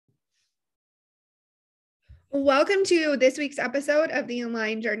Welcome to this week's episode of the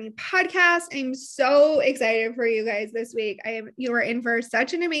Align Journey podcast. I'm so excited for you guys this week. You are in for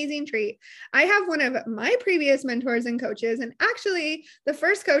such an amazing treat. I have one of my previous mentors and coaches, and actually the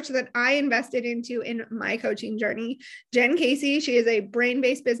first coach that I invested into in my coaching journey, Jen Casey. She is a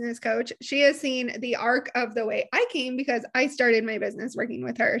brain-based business coach. She has seen the arc of the way I came because I started my business working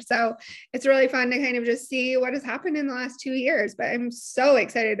with her. So it's really fun to kind of just see what has happened in the last 2 years, but I'm so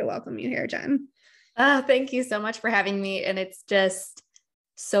excited to welcome you here, Jen. Thank you so much for having me. And it's just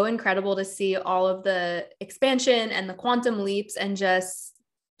so incredible to see all of the expansion and the quantum leaps, and just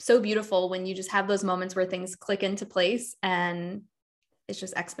so beautiful when you just have those moments where things click into place and it's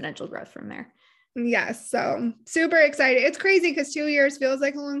just exponential growth from there. Yes. So super excited. It's crazy because 2 years feels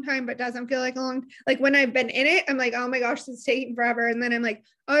like a long time, but doesn't feel like like when I've been in it, I'm like, oh my gosh, this is taking forever. And then I'm like,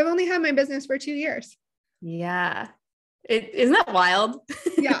 oh, I've only had my business for 2 years. Yeah. Isn't that wild?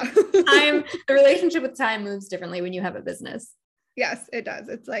 Yeah. The relationship with time moves differently when you have a business. Yes, it does.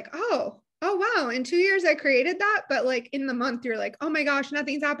 It's like, oh wow. In 2 years I created that, but like in the month you're like, oh my gosh,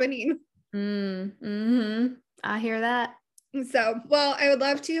 nothing's happening. I hear that. So, well, I would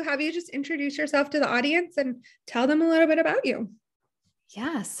love to have you just introduce yourself to the audience and tell them a little bit about you.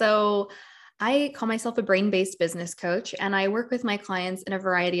 Yeah. So I call myself a brain-based business coach, and I work with my clients in a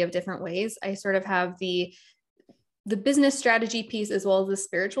variety of different ways. I sort of have the business strategy piece as well as the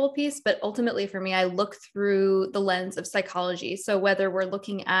spiritual piece. But ultimately for me, I look through the lens of psychology. So whether we're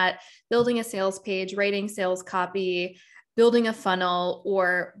looking at building a sales page, writing sales copy, building a funnel,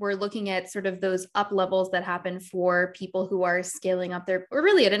 or we're looking at sort of those up levels that happen for people who are scaling up or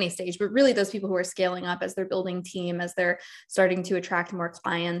really at any stage, but really those people who are scaling up as they're building team, as they're starting to attract more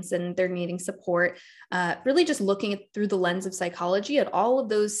clients and they're needing support, really just looking through the lens of psychology at all of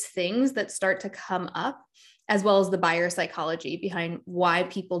those things that start to come up, as well as the buyer psychology behind why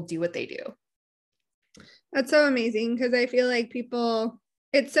people do what they do. That's so amazing, because I feel like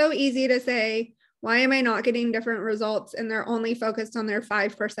it's so easy to say, why am I not getting different results? And they're only focused on their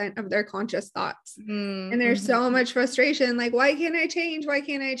 5% of their conscious thoughts. Mm-hmm. And there's so much frustration. Like, why can't I change? Why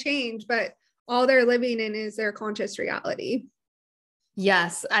can't I change? But all they're living in is their conscious reality.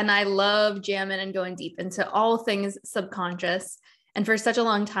 Yes. And I love jamming and going deep into all things subconscious. And for such a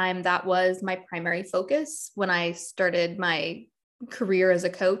long time, that was my primary focus when I started my career as a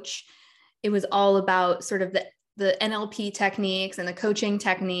coach. It was all about sort of the NLP techniques and the coaching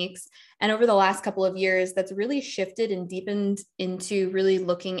techniques. And over the last couple of years, that's really shifted and deepened into really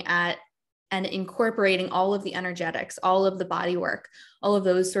looking at and incorporating all of the energetics, all of the body work, all of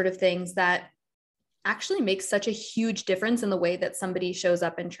those sort of things that actually make such a huge difference in the way that somebody shows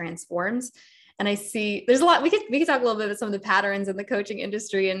up and transforms. And I see there's a lot, we could talk a little bit about some of the patterns in the coaching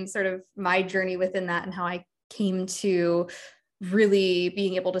industry and sort of my journey within that and how I came to really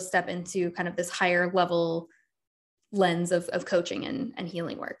being able to step into kind of this higher level lens of coaching and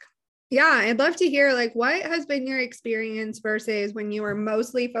healing work. Yeah, I'd love to hear, like, what has been your experience versus when you were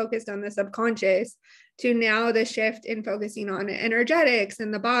mostly focused on the subconscious to now the shift in focusing on energetics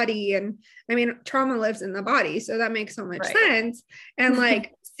and the body. And I mean, trauma lives in the body, so that makes so much sense. And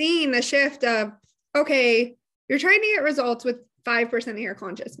like seeing the shift of, okay, you're trying to get results with 5% of your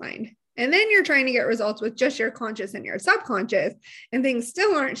conscious mind. And then you're trying to get results with just your conscious and your subconscious, and things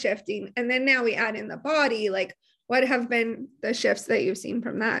still aren't shifting. And then now we add in the body, like, what have been the shifts that you've seen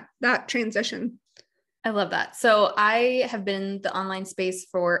from that transition? I love that. So I have been in the online space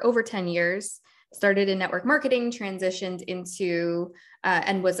for over 10 years, started in network marketing, transitioned into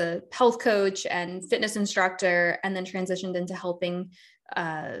and was a health coach and fitness instructor, and then transitioned into helping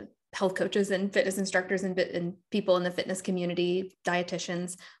health coaches and fitness instructors and people in the fitness community,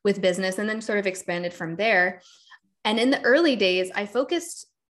 dietitians, with business, and then sort of expanded from there. And in the early days,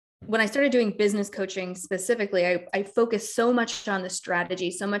 when I started doing business coaching specifically, I focused so much on the strategy,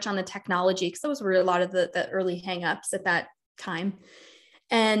 so much on the technology, because those were a lot of the early hangups at that time.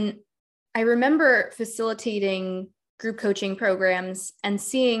 And I remember facilitating group coaching programs and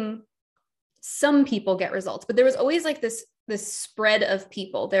seeing some people get results, but there was always like this spread of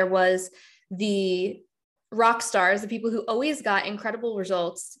people. There was the rock stars, the people who always got incredible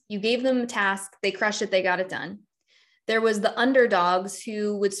results. You gave them a task, they crushed it, they got it done. There was the underdogs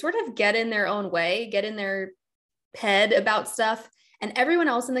who would sort of get in their own way, get in their head about stuff, and everyone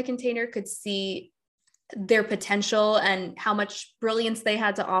else in the container could see their potential and how much brilliance they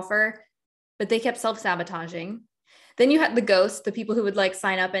had to offer, but they kept self-sabotaging. Then you had the ghosts, the people who would like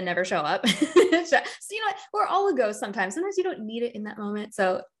sign up and never show up. So you know what? We're all a ghost sometimes. Sometimes you don't need it in that moment.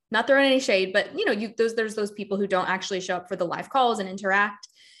 So not throwing any shade, but you know, there's those people who don't actually show up for the live calls and interact.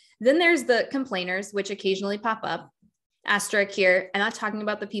 Then there's the complainers, which occasionally pop up. asterisk here. I'm not talking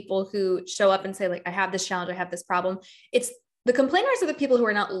about the people who show up and say like, I have this challenge, I have this problem. It's the complainers are the people who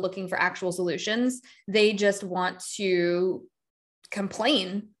are not looking for actual solutions. They just want to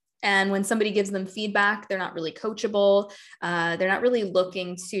complain. And when somebody gives them feedback, they're not really coachable. They're not really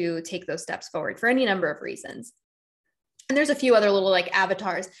looking to take those steps forward for any number of reasons. And there's a few other little like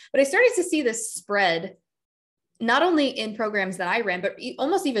avatars, but I started to see this spread not only in programs that I ran, but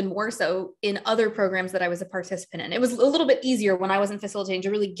almost even more so in other programs that I was a participant in. It was a little bit easier when I wasn't facilitating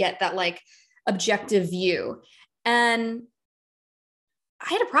to really get that like objective view. And I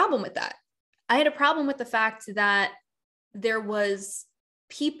had a problem with that. I had a problem with the fact that there was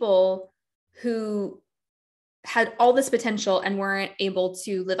people who had all this potential and weren't able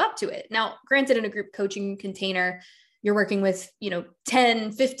to live up to it. Now, granted, in a group coaching container, you're working with,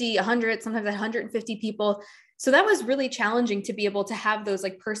 10, 50, 100, sometimes 150 people. So that was really challenging to be able to have those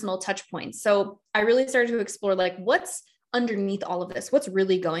like personal touch points. So I really started to explore like what's underneath all of this, what's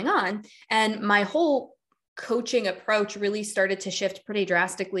really going on. And my whole coaching approach really started to shift pretty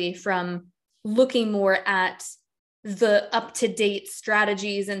drastically from looking more at the up-to-date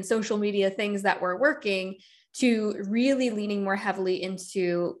strategies and social media things that were working to really leaning more heavily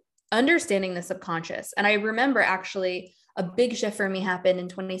into understanding the subconscious. And I remember actually a big shift for me happened in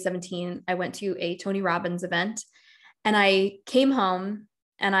 2017. I went to a Tony Robbins event and I came home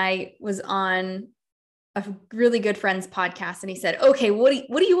and I was on a really good friend's podcast. And he said, okay,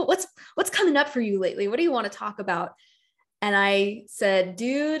 what's coming up for you lately? What do you want to talk about? And I said,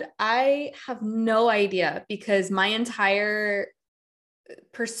 dude, I have no idea because my entire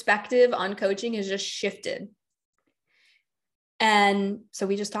perspective on coaching has just shifted. And so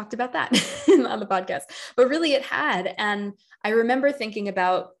we just talked about that on the podcast, but really it had. And I remember thinking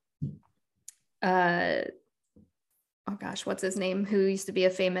about, oh gosh, what's his name? Who used to be a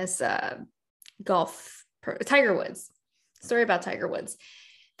famous golf Tiger Woods. Story about Tiger Woods,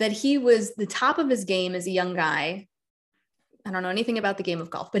 that he was the top of his game as a young guy. I don't know anything about the game of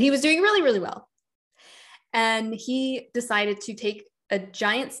golf, but he was doing really, really well. And he decided to take a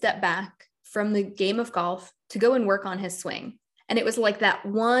giant step back from the game of golf to go and work on his swing. And it was like that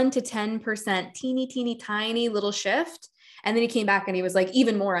 1 to 10% teeny tiny little shift. And then he came back and he was like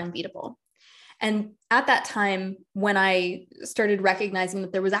even more unbeatable. And at that time, when I started recognizing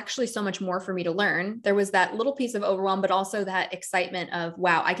that there was actually so much more for me to learn, there was that little piece of overwhelm, but also that excitement of,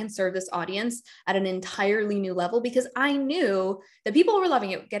 wow, I can serve this audience at an entirely new level, because I knew that people were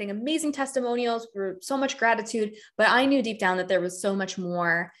loving it, getting amazing testimonials, for so much gratitude. But I knew deep down that there was so much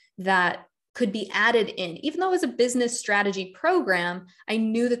more that could be added in. Even though it was a business strategy program, I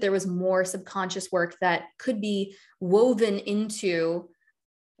knew that there was more subconscious work that could be woven into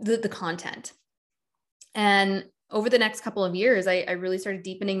the content. And over the next couple of years, I really started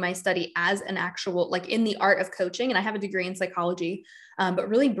deepening my study as an actual, like in the art of coaching. And I have a degree in psychology, but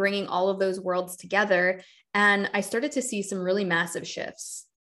really bringing all of those worlds together. And I started to see some really massive shifts.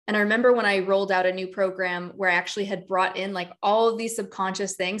 And I remember when I rolled out a new program where I actually had brought in like all of these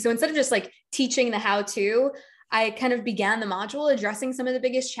subconscious things. So instead of just like teaching the how-to, I kind of began the module addressing some of the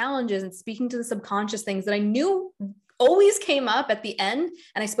biggest challenges and speaking to the subconscious things that I knew always came up at the end.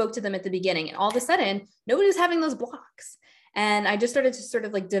 And I spoke to them at the beginning, and all of a sudden nobody was having those blocks. And I just started to sort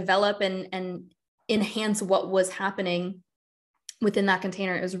of like develop and enhance what was happening within that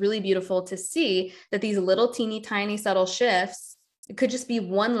container. It was really beautiful to see that these little teeny tiny subtle shifts, it could just be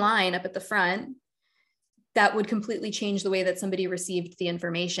one line up at the front that would completely change the way that somebody received the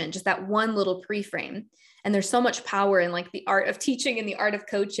information, just that one little pre-frame. And there's so much power in like the art of teaching and the art of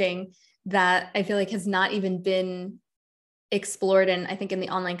coaching that I feel like has not even been explored. And I think in the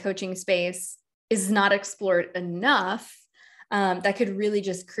online coaching space is not explored enough, that could really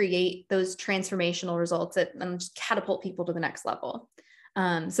just create those transformational results and just catapult people to the next level.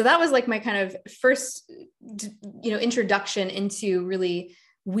 So that was like my kind of first, introduction into really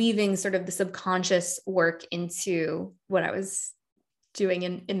weaving sort of the subconscious work into what I was doing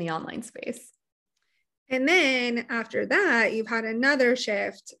in the online space. And then after that, you've had another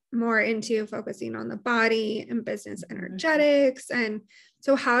shift more into focusing on the body and business energetics. And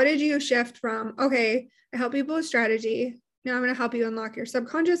so how did you shift from, okay, I help people with strategy, now I'm going to help you unlock your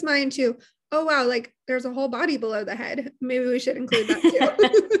subconscious mind, to, oh, wow, like there's a whole body below the head. Maybe we should include that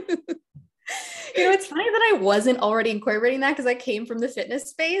too. It's funny that I wasn't already incorporating that, because I came from the fitness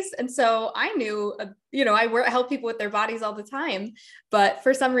space. And so I knew, I help people with their bodies all the time. But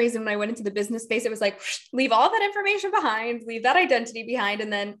for some reason, when I went into the business space, it was like, leave all that information behind, leave that identity behind.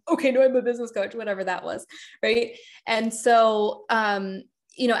 And then, okay, no, I'm a business coach, whatever that was. Right. And so,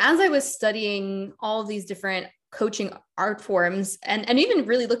 as I was studying all of these different coaching art forms, and even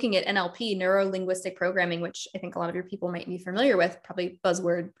really looking at NLP, neuro linguistic programming, which I think a lot of your people might be familiar with, probably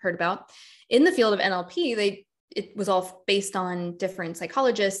buzzword heard about. In the field of NLP, it was all based on different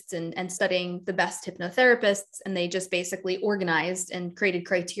psychologists and studying the best hypnotherapists. And they just basically organized and created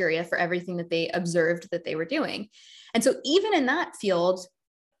criteria for everything that they observed that they were doing. And so even in that field,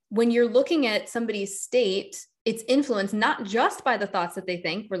 when you're looking at somebody's state, it's influenced not just by the thoughts that they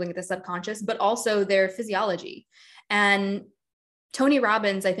think, we're looking at the subconscious, but also their physiology. And Tony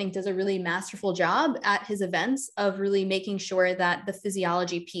Robbins, I think, does a really masterful job at his events of really making sure that the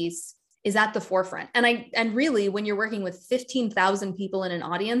physiology piece is at the forefront. And really, when you're working with 15,000 people in an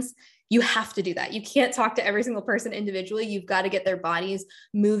audience, you have to do that. You can't talk to every single person individually. You've got to get their bodies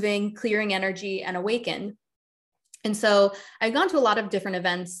moving, clearing energy, and awakened. And so I've gone to a lot of different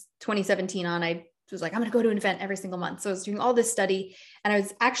events. 2017 on, I was like, I'm going to go to an event every single month. So I was doing all this study, and I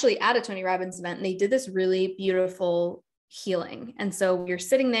was actually at a Tony Robbins event, and they did this really beautiful healing. And so we were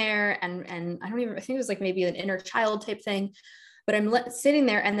sitting there, and I think it was like maybe an inner child type thing. But I'm sitting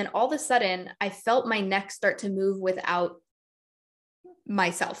there, and then all of a sudden I felt my neck start to move without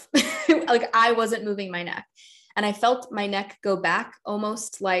myself. Like I wasn't moving my neck. And I felt my neck go back,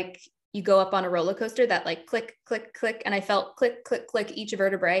 almost like you go up on a roller coaster, that like click, click, click. And I felt click, click, click each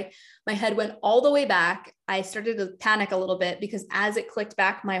vertebrae. My head went all the way back. I started to panic a little bit because as it clicked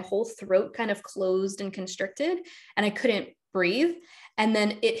back, my whole throat kind of closed and constricted and I couldn't breathe. And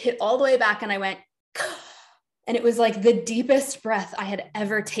then it hit all the way back and I went, and it was like the deepest breath I had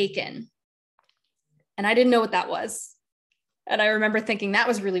ever taken. And I didn't know what that was. And I remember thinking that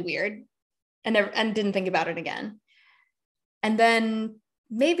was really weird and didn't think about it again. And then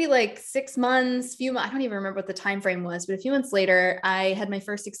maybe like 6 months, I don't even remember what the time frame was, but a few months later, I had my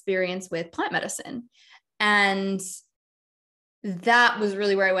first experience with plant medicine. And that was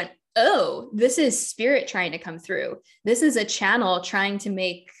really where I went, oh, this is spirit trying to come through. This is a channel trying to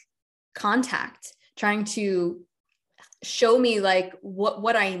make contact, trying to show me like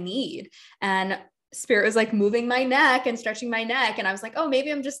what I need. And spirit was like moving my neck and stretching my neck. And I was like, oh,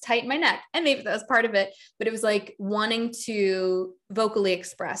 maybe I'm just tight in my neck. And maybe that was part of it, but it was like wanting to vocally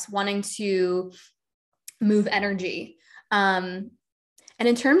express, wanting to move energy. And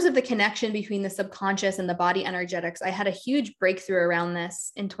in terms of the connection between the subconscious and the body energetics, I had a huge breakthrough around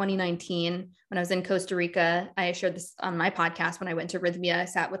this in 2019 when I was in Costa Rica. I shared this on my podcast when I went to Rhythmia. I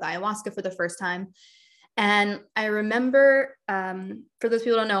sat with ayahuasca for the first time. And I remember, for those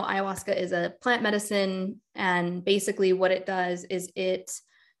people who don't know, ayahuasca is a plant medicine. And basically what it does is it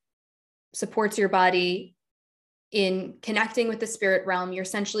supports your body in connecting with the spirit realm. You're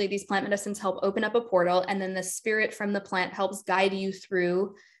essentially, these plant medicines help open up a portal, and then the spirit from the plant helps guide you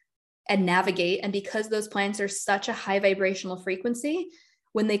through and navigate. And because those plants are such a high vibrational frequency,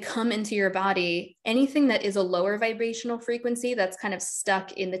 when they come into your body, anything that is a lower vibrational frequency that's kind of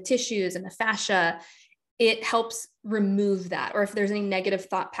stuck in the tissues and the fascia, it helps remove that, or if there's any negative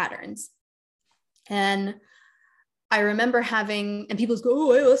thought patterns. And I remember having, and people go,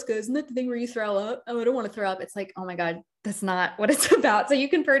 oh, ayahuasca, isn't that the thing where you throw up? Oh, I don't want to throw up. It's like, oh my God, that's not what it's about. So you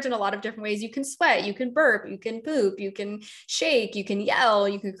can purge in a lot of different ways. You can sweat, you can burp, you can poop, you can shake, you can yell,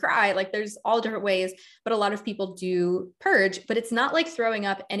 you can cry. Like there's all different ways, but a lot of people do purge, but it's not like throwing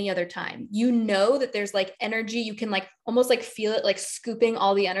up any other time. You know that there's like energy. You can like almost like feel it like scooping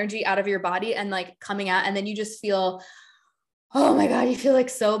all the energy out of your body and like coming out. And then you just feel, oh my God, you feel like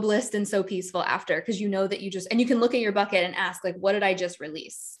so blissed and so peaceful after, because you know that you just, and you can look at your bucket and ask like, what did I just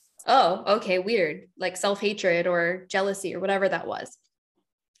release? Oh, okay, weird. Like self-hatred or jealousy or whatever that was.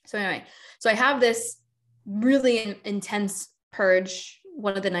 So anyway, so I have this really intense purge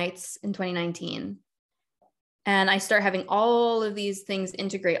one of the nights in 2019. And I start having all of these things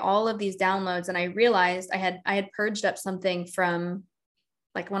integrate, all of these downloads. And I realized I had purged up something from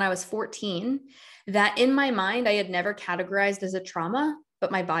like when I was 14, that in my mind, I had never categorized as a trauma,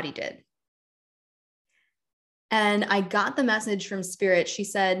 but my body did. And I got the message from spirit. She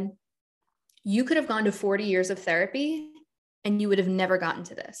said, you could have gone to 40 years of therapy and you would have never gotten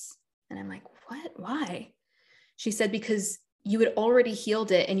to this. And I'm like, what? Why? She said, because you had already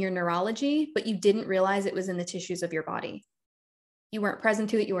healed it in your neurology, but you didn't realize it was in the tissues of your body. You weren't present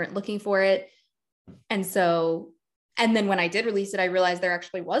to it. You weren't looking for it. And then when I did release it, I realized there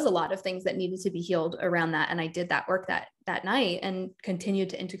actually was a lot of things that needed to be healed around that. And I did that work that night and continued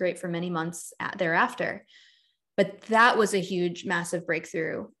to integrate for many months thereafter. But that was a huge, massive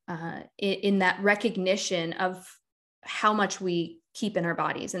breakthrough in that recognition of how much we keep in our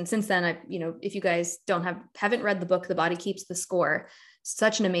bodies. And since then, if you guys haven't read the book, The Body Keeps the Score,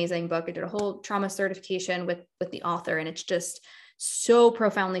 such an amazing book. I did a whole trauma certification with the author, and it's just so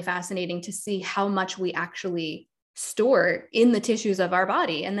profoundly fascinating to see how much we actually store in the tissues of our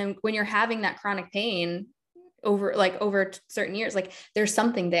body. And then when you're having that chronic pain over certain years, like there's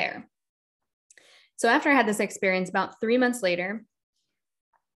something there. So after I had this experience, about 3 months later,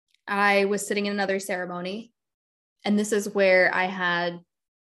 I was sitting in another ceremony. And this is where I had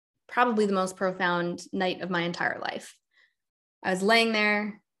probably the most profound night of my entire life. I was laying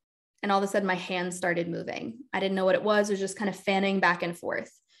there and all of a sudden my hands started moving. I didn't know what it was. It was just kind of fanning back and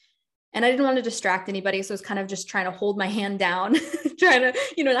forth. And I didn't want to distract anybody. So I was kind of just trying to hold my hand down, trying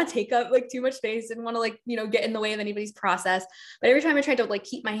to, not take up like too much space. Didn't want to get in the way of anybody's process. But every time I tried to like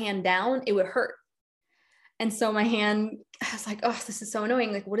keep my hand down, it would hurt. And so my hand, I was like, oh, this is so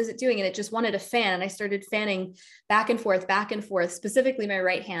annoying. Like, what is it doing? And it just wanted to fan. And I started fanning back and forth, specifically my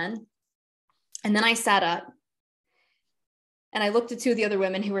right hand. And then I sat up and I looked at two of the other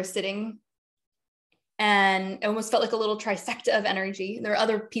women who were sitting, and it almost felt like a little trifecta of energy. There were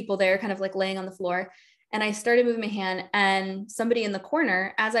other people there kind of like laying on the floor. And I started moving my hand, and somebody in the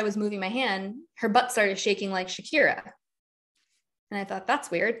corner, as I was moving my hand, her butt started shaking like Shakira. And I thought,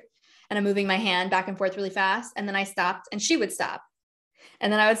 that's weird. And I'm moving my hand back and forth really fast. And then I stopped and she would stop.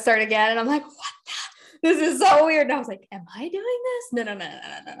 And then I would start again. And I'm like, this is so weird. And I was like, am I doing this?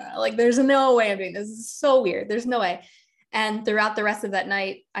 No. Like, there's no way I'm doing this. This is so weird. There's no way. And throughout the rest of that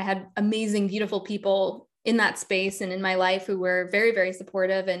night, I had amazing, beautiful people in that space and in my life who were very, very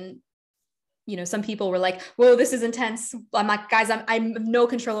supportive. And, some people were like, whoa, this is intense. I'm like, guys, I have no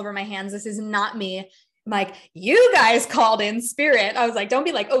control over my hands. This is not me. I'm like, you guys called in spirit. I was like, don't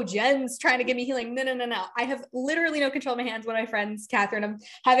be like, oh, Jen's trying to give me healing. No. I have literally no control of my hands. One of my friends, Catherine, I'm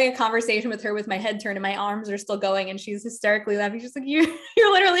having a conversation with her with my head turned and my arms are still going. And she's hysterically laughing. She's like, you're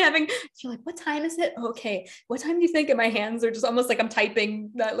literally you're like, what time is it? Okay. What time do you think? And my hands are just almost like I'm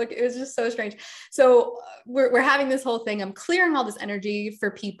typing that. Like, it was just so strange. So we're having this whole thing. I'm clearing all this energy for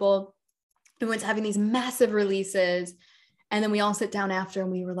people. Everyone's having these massive releases. And then we all sit down after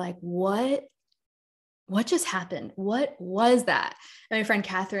and we were like, what just happened? What was that? And my friend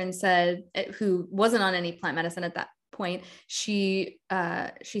Catherine said, who wasn't on any plant medicine at that point, she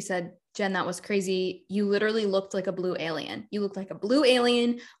said, Jen, that was crazy. You literally looked like a blue alien. You looked like a blue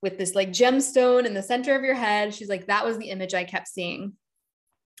alien with this like gemstone in the center of your head. She's like, that was the image I kept seeing.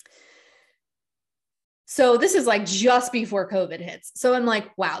 So this is like just before COVID hits. So I'm like,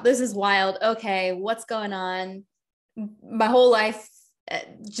 wow, this is wild. Okay, what's going on? My whole life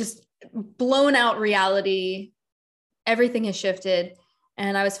just blown out reality. Everything has shifted.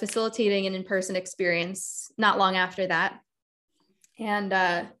 And I was facilitating an in-person experience not long after that. And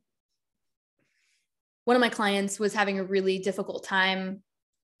one of my clients was having a really difficult time.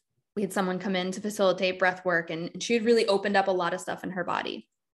 We had someone come in to facilitate breath work, and she had really opened up a lot of stuff in her body.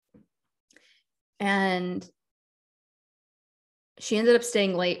 And she ended up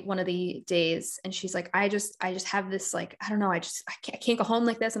staying late one of the days. And she's like, I just have this, like, I don't know. I can't go home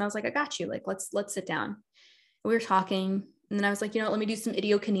like this. And I was like, I got you. Like, let's sit down. And we were talking. And then I was like, let me do some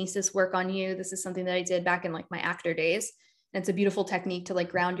idiokinesis work on you. This is something that I did back in like my actor days. And it's a beautiful technique to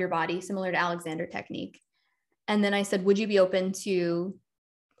like ground your body, similar to Alexander technique. And then I said, would you be open to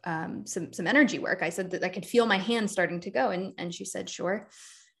some energy work? I said that I could feel my hand starting to go. And she said, sure.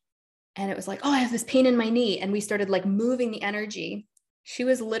 And it was like, oh, I have this pain in my knee. And we started like moving the energy. She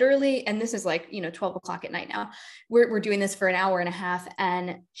was literally, and this is like, 12 o'clock at night now. We're doing this for an hour and a half.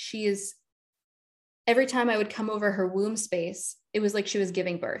 And she is, every time I would come over her womb space, it was like she was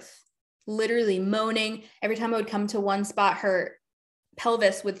giving birth, literally moaning. Every time I would come to one spot, her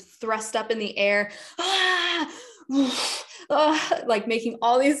pelvis would thrust up in the air, like making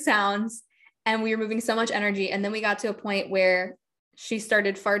all these sounds. And we were moving so much energy. And then we got to a point where she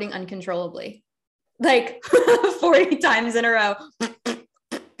started farting uncontrollably, like 40 times in a row,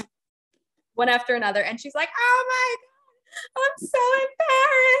 one after another. And she's like, oh my God, I'm so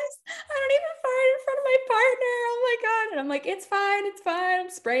embarrassed. I don't even fart in front of my partner. Oh my God. And I'm like, it's fine. I'm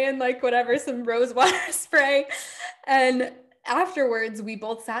spraying like whatever, some rose water spray. And afterwards, we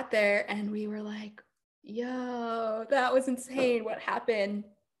both sat there and we were like, yo, that was insane. What happened?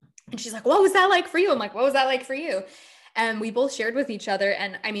 And she's like, what was that like for you? I'm like, what was that like for you? And we both shared with each other.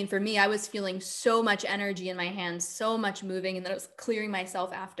 And I mean, for me, I was feeling so much energy in my hands, so much moving, and then I was clearing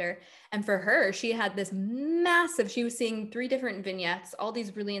myself after. And for her, she had this massive, she was seeing 3 different vignettes, all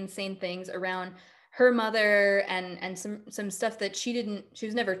these really insane things around her mother and some stuff that she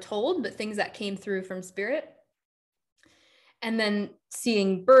was never told, but things that came through from spirit. And then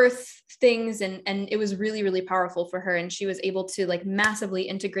seeing birth things, and it was really, really powerful for her. And she was able to like massively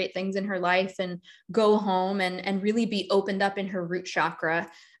integrate things in her life and go home and really be opened up in her root chakra.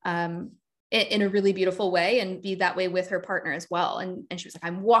 in a really beautiful way and be that way with her partner as well. And she was like,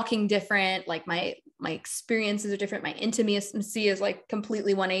 I'm walking different. Like my experiences are different. My intimacy is like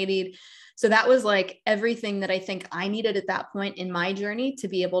completely 180'd. So that was like everything that I think I needed at that point in my journey to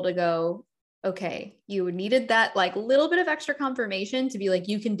be able to go, okay, you needed that like little bit of extra confirmation to be like,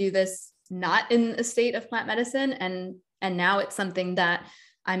 you can do this not in a state of plant medicine. And now it's something that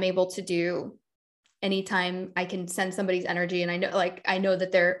I'm able to do anytime I can sense somebody's energy. And I know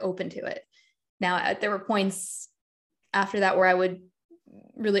that they're open to it. Now, there were points after that where I would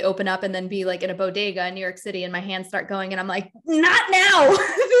really open up and then be like in a bodega in New York City and my hands start going and I'm like, not now. This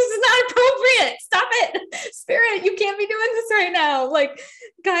is not appropriate. Stop it. Spirit, you can't be doing this right now. Like,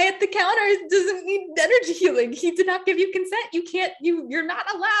 guy at the counter doesn't need energy healing. He did not give you consent. You're not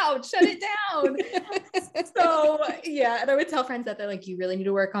allowed. Shut it down. So yeah. And I would tell friends that they're like, you really need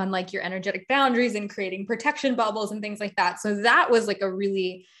to work on like your energetic boundaries and creating protection bubbles and things like that. So that was like a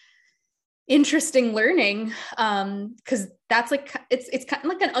really interesting learning, because that's like it's kind of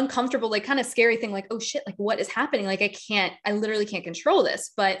like an uncomfortable, like kind of scary thing, like, oh shit, like what is happening, like I literally can't control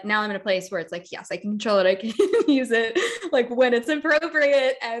this. But now I'm in a place where it's like, yes, I can control it, I can use it like when it's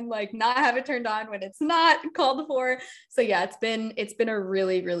appropriate and like not have it turned on when it's not called for. So yeah, it's been a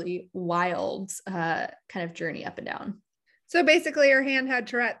really, really wild kind of journey up and down. So basically your hand had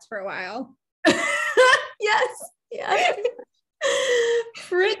Tourette's for a while. Yes. Yeah.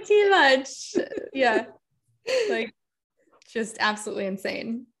 Pretty much. Yeah. Like just absolutely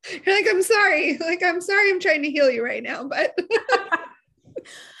insane. You're like, I'm sorry. I'm trying to heal you right now. But well,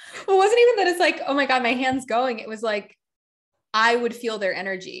 it wasn't even that it's like, oh my God, my hand's going. It was like, I would feel their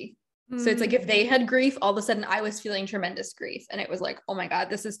energy. So it's like, if they had grief, all of a sudden I was feeling tremendous grief. And it was like, oh my God,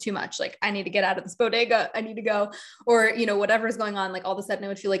 this is too much. Like, I need to get out of this bodega. I need to go, or, whatever's going on. Like all of a sudden I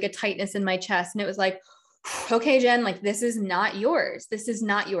would feel like a tightness in my chest. And it was like, okay, Jen, like this is not yours. This is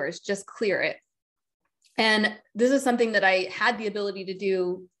not yours. Just clear it. And this is something that I had the ability to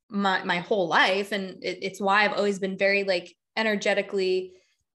do my whole life. And it's why I've always been very like energetically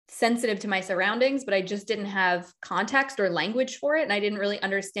sensitive to my surroundings, but I just didn't have context or language for it. And I didn't really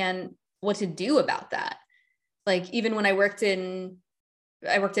understand what to do about that. Like even when I worked at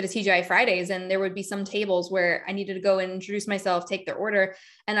a TGI Fridays, and there would be some tables where I needed to go and introduce myself, take their order.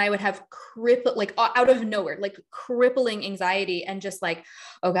 And I would have like out of nowhere, like crippling anxiety and just like,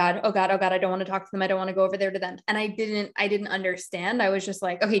 oh God, oh God, oh God, I don't want to talk to them. I don't want to go over there to them. And I didn't understand. I was just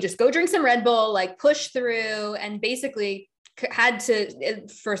like, okay, just go drink some Red Bull, like push through. And basically had to,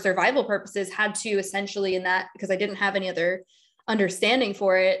 for survival purposes, had to essentially in that, because I didn't have any other understanding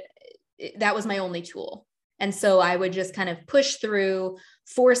for it, that was my only tool. And so I would just kind of push through,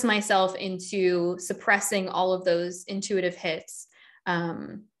 force myself into suppressing all of those intuitive hits.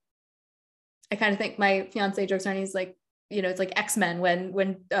 I kind of think my fiance jokes around, he's like, it's like X-Men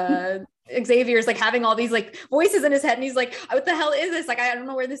when Xavier's like having all these like voices in his head and he's like, what the hell is this? Like, I don't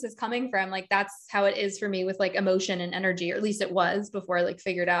know where this is coming from. Like, that's how it is for me with like emotion and energy, or at least it was before I like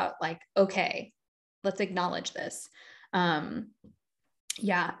figured out like, okay, let's acknowledge this.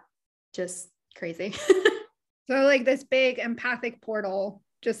 Yeah, just crazy. So like this big empathic portal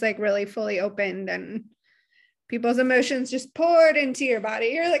just like really fully opened and people's emotions just poured into your body.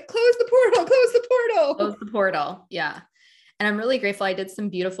 You're like, close the portal, close the portal. Close the portal. Yeah. And I'm really grateful. I did some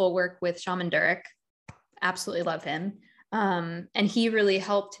beautiful work with Shaman Durek. Absolutely love him. And he really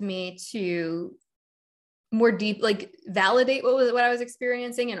helped me to more deep, like validate what I was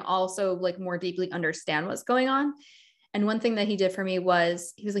experiencing and also like more deeply understand what's going on. And one thing that he did for me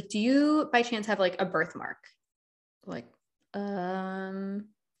was, he was like, do you by chance have like a birthmark? Like,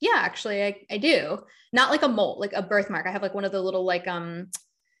 yeah, actually I do. Not like a mole, like a birthmark. I have like one of the little like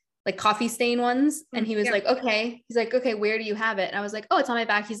coffee stain ones. And he was like, okay. He's like, okay, where do you have it? And I was like, oh, it's on my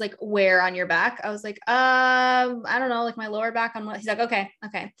back. He's like, where on your back? I was like, I don't know, like my lower back on what? He's like, okay.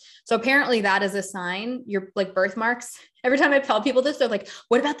 So apparently that is a sign. Your like birthmarks. Every time I tell people this, they're like,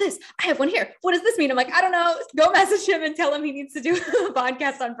 what about this? I have one here. What does this mean? I'm like, I don't know. Go message him and tell him he needs to do a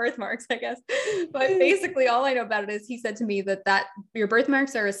podcast on birthmarks, I guess. But basically all I know about it is he said to me that your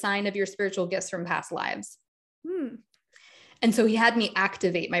birthmarks are a sign of your spiritual gifts from past lives. And so he had me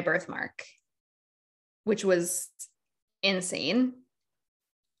activate my birthmark, which was insane.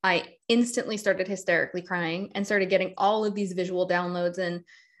 I instantly started hysterically crying and started getting all of these visual downloads and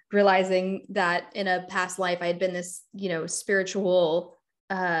realizing that in a past life, I had been this, spiritual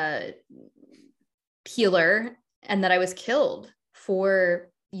healer, and that I was killed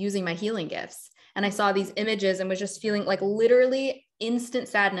for using my healing gifts. And I saw these images and was just feeling like literally instant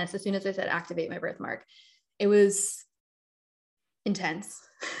sadness as soon as I said activate my birthmark. It was intense.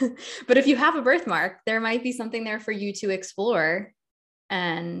 But if you have a birthmark, there might be something there for you to explore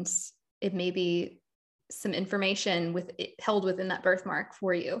and it may be some information with it held within that birthmark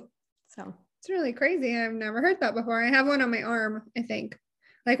for you. So it's really crazy. I've never heard that before. I have one on my arm, I think,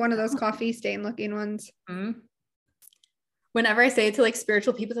 like one of those coffee stain looking ones. Mm-hmm. Whenever I say it to like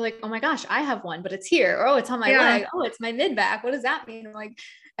spiritual people, they're like, oh my gosh, I have one, but it's here. Or, oh, it's on my leg. Oh, it's my mid back. What does that mean? I'm like,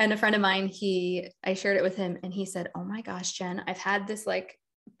 and a friend of mine, I shared it with him and he said, oh my gosh, Jen, I've had this like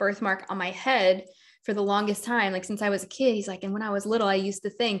birthmark on my head for the longest time. Like since I was a kid, he's like, and when I was little, I used to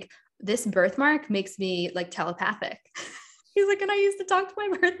think this birthmark makes me like telepathic. He's like, and I used to talk to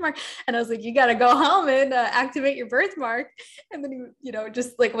my birthmark, and I was like, you got to go home and activate your birthmark. And then he,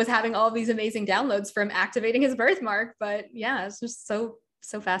 just like was having all these amazing downloads from activating his birthmark. But yeah, it's just so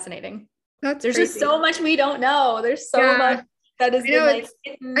fascinating. There's crazy. Just so much we don't know. There's so much that is like,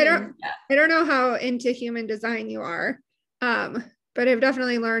 I don't know how into human design you are. But I've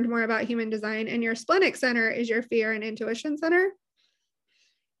definitely learned more about human design, and your splenic center is your fear and intuition center.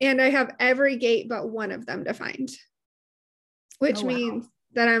 And I have every gate but one of them defined, which means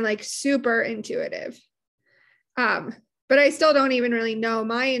that I'm like super intuitive. But I still don't even really know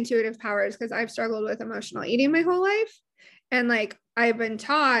my intuitive powers because I've struggled with emotional eating my whole life. And like, I've been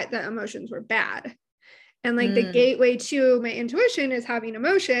taught that emotions were bad. And like the gateway to my intuition is having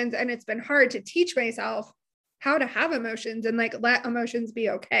emotions. And it's been hard to teach myself how to have emotions and like let emotions be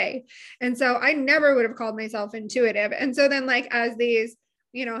okay. And so I never would have called myself intuitive. And so then like, as these,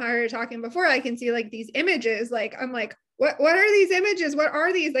 how we were talking before, I can see like these images, like, I'm like, what are these images? What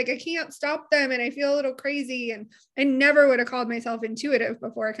are these? Like, I can't stop them. And I feel a little crazy. And I never would have called myself intuitive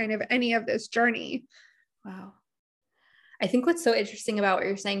before kind of any of this journey. Wow. I think what's so interesting about what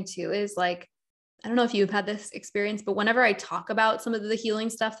you're saying too is like, I don't know if you've had this experience, but whenever I talk about some of the healing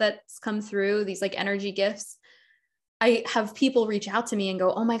stuff that's come through, these like energy gifts, I have people reach out to me and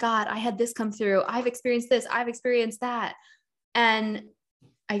go, oh my God, I had this come through. I've experienced this. I've experienced that. And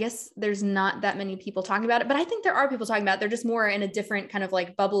I guess there's not that many people talking about it, but I think there are people talking about it. They're just more in a different kind of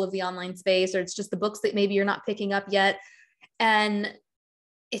like bubble of the online space, or it's just the books that maybe you're not picking up yet. And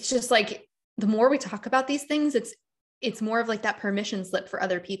it's just like, the more we talk about these things, it's more of like that permission slip for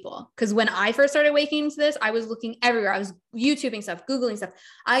other people. Because when I first started waking to this, I was looking everywhere. I was YouTubing stuff, Googling stuff.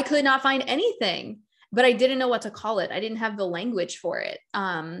 I could not find anything, but I didn't know what to call it. I didn't have the language for it.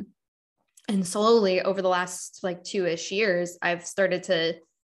 And slowly over the last like 2-ish years, I've started to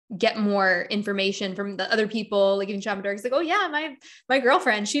get more information from the other people, like even Shaman Dark's like, oh yeah, my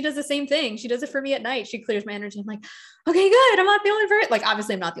girlfriend, she does the same thing. She does it for me at night. She clears my energy. I'm like, okay, good. I'm not the only person. Like,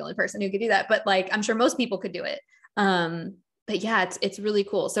 obviously I'm not the only person who could do that, but like, I'm sure most people could do it. But yeah, it's really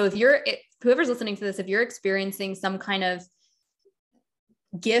cool. So whoever's listening to this, if you're experiencing some kind of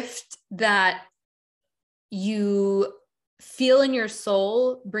gift that you feel in your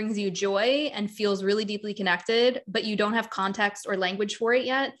soul brings you joy and feels really deeply connected, but you don't have context or language for it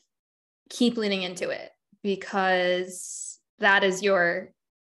yet, keep leaning into it, because that is your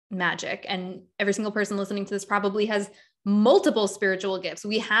magic. And every single person listening to this probably has multiple spiritual gifts.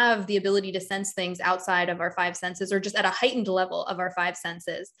 We have the ability to sense things outside of our 5 senses, or just at a heightened level of our 5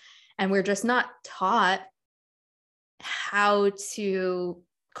 senses. And we're just not taught how to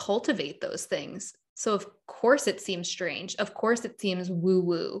cultivate those things. So of course it seems strange. Of course it seems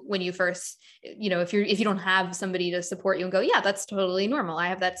woo-woo when you first, if you don't have somebody to support you and go, yeah, that's totally normal. I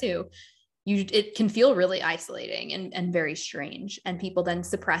have that too. It can feel really isolating and very strange. And people then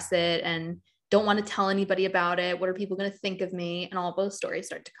suppress it and don't want to tell anybody about it. What are people going to think of me? And all those stories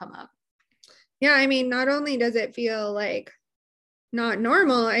start to come up. Yeah. I mean, not only does it feel like not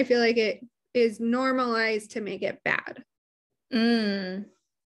normal, I feel like it is normalized to make it bad.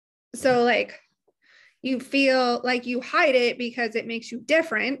 So like, you feel like you hide it because it makes you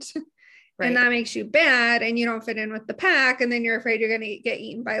different. Right. And that makes you bad, and you don't fit in with the pack. And then you're afraid you're going to get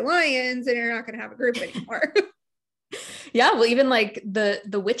eaten by lions and you're not going to have a group anymore. Yeah. Well, even like the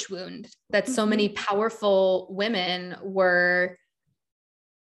witch wound that so many powerful women were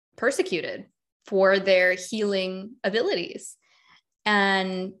persecuted for their healing abilities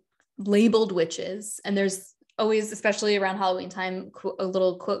and labeled witches. And there's always, especially around Halloween time, a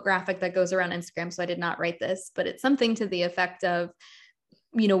little quote graphic that goes around Instagram. So I did not write this, but it's something to the effect of,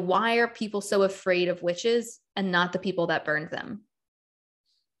 why are people so afraid of witches and not the people that burned them?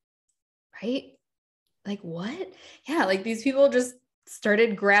 Right? Like what? Yeah. Like these people just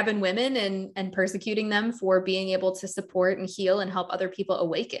started grabbing women and persecuting them for being able to support and heal and help other people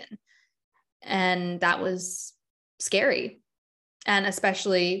awaken. And that was scary. And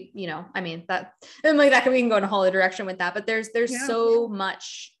especially, that, and like that we can go in a whole other direction with that, but there's so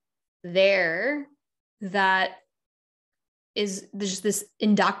much there that is just this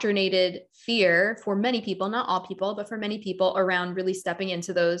indoctrinated fear for many people, not all people, but for many people around really stepping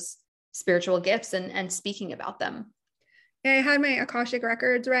into those spiritual gifts and speaking about them. I had my Akashic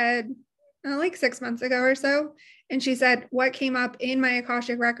records read like 6 months ago or so. And she said, what came up in my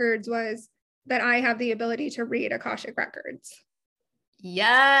Akashic records was that I have the ability to read Akashic records.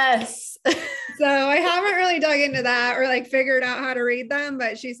 Yes. So I haven't really dug into that or like figured out how to read them,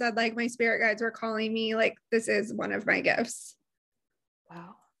 but she said like my spirit guides were calling me like this is one of my gifts.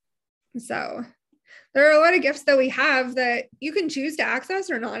 Wow. So there are a lot of gifts that we have that you can choose to access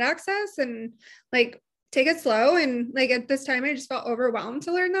or not access, and like take it slow. And like at this time, I just felt overwhelmed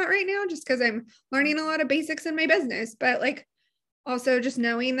to learn that right now, just because I'm learning a lot of basics in my business, but like also just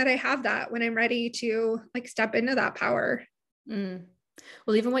knowing that I have that when I'm ready to like step into that power.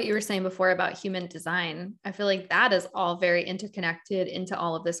 Well, even what you were saying before about human design, I feel like that is all very interconnected into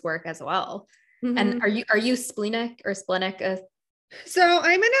all of this work as well. Mm-hmm. And are you splenic or splenic? So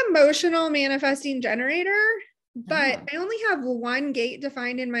I'm an emotional manifesting generator, but I only have one gate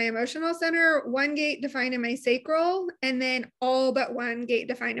defined in my emotional center, one gate defined in my sacral, and then all but one gate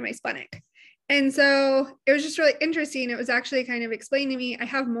defined in my splenic. And so it was just really interesting. It was actually kind of explained to me, I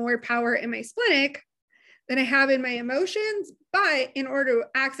have more power in my splenic than I have in my emotions, but in order to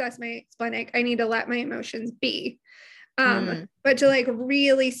access my splenic, I need to let my emotions be. But to like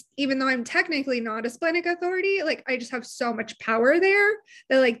really, even though I'm technically not a splenic authority, like I just have so much power there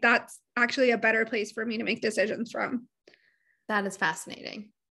that like that's actually a better place for me to make decisions from. That is fascinating.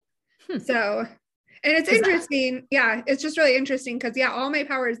 So, and it's interesting. Yeah, it's just really interesting because yeah, all my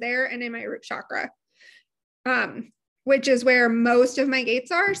power is there and in my root chakra, which is where most of my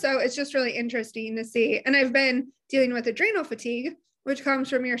gates are. So it's just really interesting to see. And I've been dealing with adrenal fatigue, which comes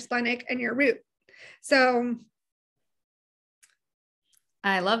from your splenic and your root. So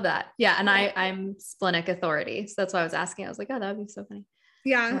I love that. Yeah. And I'm splenic authority. So that's why I was asking. I was like, oh, that would be so funny.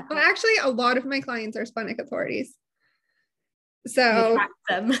 Yeah. Well, actually, a lot of my clients are splenic authorities. So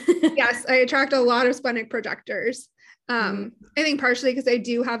yes, I attract a lot of splenic projectors. I think partially because I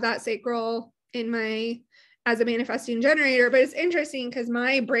do have that sacral in my, as a manifesting generator, but it's interesting because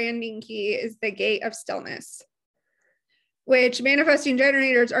my branding key is the gate of stillness, which manifesting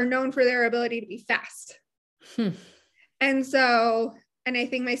generators are known for their ability to be fast. And so, and I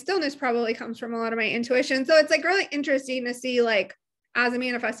think my stillness probably comes from a lot of my intuition. So it's like really interesting to see, like, as a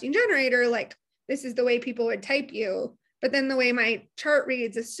manifesting generator, like this is the way people would type you, but then the way my chart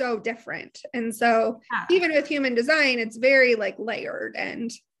reads is so different. And so even with human design, it's very like layered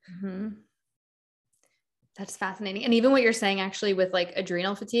and that's fascinating. And even what you're saying actually with like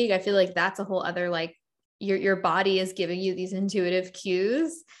adrenal fatigue, I feel like that's a whole other, like your body is giving you these intuitive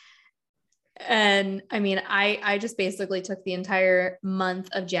cues. And I mean, I just basically took the entire month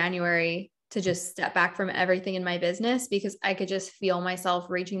of January to just step back from everything in my business because I could just feel myself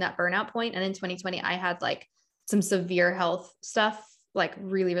reaching that burnout point. And in 2020, I had like some severe health stuff, like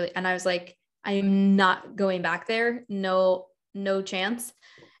really, really, and I was like, I'm not going back there. No chance.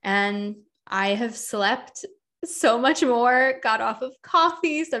 And I have slept so much more, got off of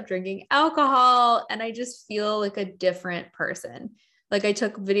coffee, stopped drinking alcohol, and I just feel like a different person. Like I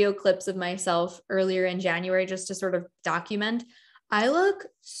took video clips of myself earlier in January just to sort of document. I look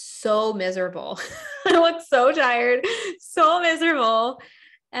so miserable. I look so tired, so miserable.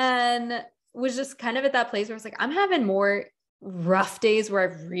 And was just kind of at that place where it's like, I'm having more rough days where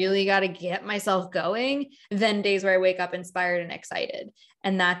I've really got to get myself going than days where I wake up inspired and excited.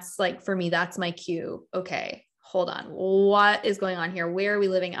 And that's like, for me, that's my cue. Okay, hold on. What is going on here? Where are we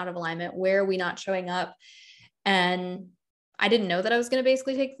living out of alignment? Where are we not showing up? And I didn't know that I was going to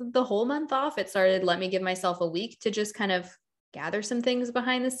basically take the whole month off. It started, let me give myself a week to just kind of gather some things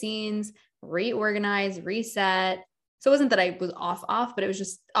behind the scenes, reorganize, reset. So it wasn't that I was off, but it was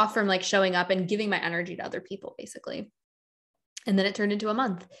just off from like showing up and giving my energy to other people, basically. And then it turned into a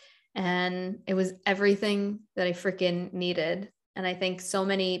month and it was everything that I freaking needed. And I think so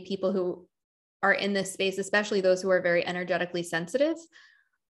many people who are in this space, especially those who are very energetically sensitive,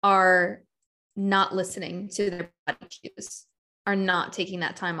 are not listening to their body cues, are not taking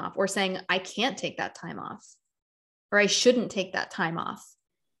that time off, or saying, I can't take that time off, or I shouldn't take that time off.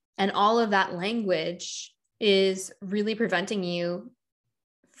 And all of that language is really preventing you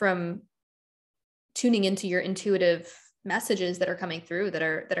from tuning into your intuitive messages that are coming through, that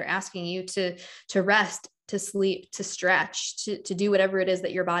are asking you to rest, to sleep, to stretch, to do whatever it is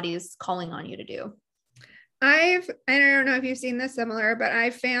that your body is calling on you to do. I don't know if you've seen this similar, but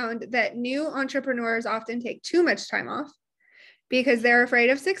I've found that new entrepreneurs often take too much time off because they're afraid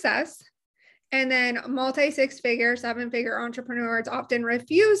of success. And then multi-6-figure, 7-figure entrepreneurs often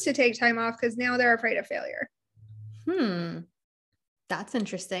refuse to take time off because now they're afraid of failure. That's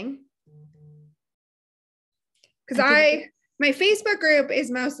interesting. Because my Facebook group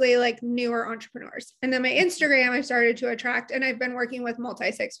is mostly like newer entrepreneurs. And then my Instagram, I started to attract, and I've been working with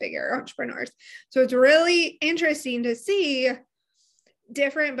multi six-figure entrepreneurs. So it's really interesting to see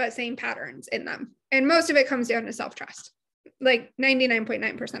different but same patterns in them. And most of it comes down to self-trust, like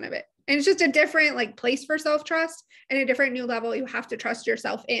 99.9% of it. And it's just a different like place for self-trust and a different new level you have to trust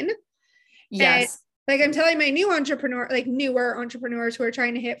yourself in. Yes. And like I'm telling my new entrepreneur, like newer entrepreneurs who are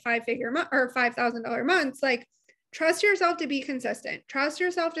trying to hit or $5,000 months, like trust yourself to be consistent. Trust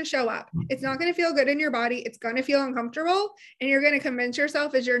yourself to show up. It's not going to feel good in your body. It's going to feel uncomfortable. And you're going to convince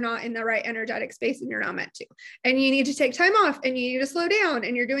yourself as you're not in the right energetic space and you're not meant to. And you need to take time off and you need to slow down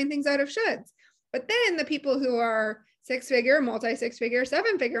and you're doing things out of shoulds. But then the people who are six-figure, multi-six-figure,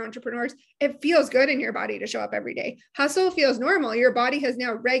 seven-figure entrepreneurs, it feels good in your body to show up every day. Hustle feels normal. Your body has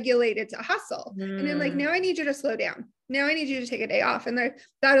now regulated to hustle. And then like, now I need you to slow down. Now I need you to take a day off. And that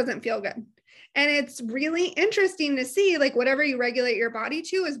doesn't feel good. And it's really interesting to see like whatever you regulate your body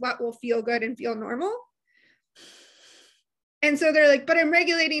to is what will feel good and feel normal. And so they're like, but I'm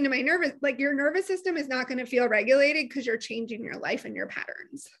regulating to my nervous, like your nervous system is not going to feel regulated because you're changing your life and your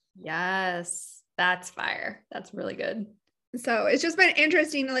patterns. Yes, that's fire. That's really good. So it's just been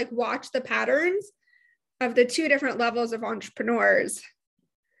interesting to like watch the patterns of the two different levels of entrepreneurs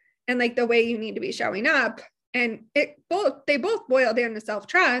and like the way you need to be showing up. And they both boil down to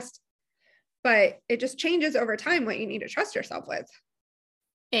self-trust, but it just changes over time what you need to trust yourself with.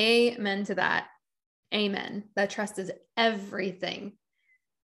 Amen to that. Amen. That trust is everything.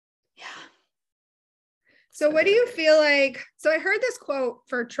 Yeah. So what do you feel like? So I heard this quote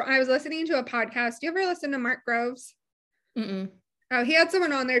I was listening to a podcast. Do you ever listen to Mark Groves? Mm-mm. Oh, he had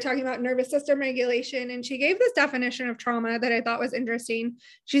someone on there talking about nervous system regulation. And she gave this definition of trauma that I thought was interesting.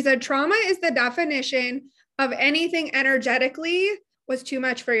 She said, trauma is the definition of anything energetically was too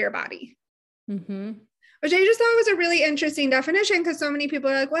much for your body. Mm-hmm. Which I just thought was a really interesting definition because so many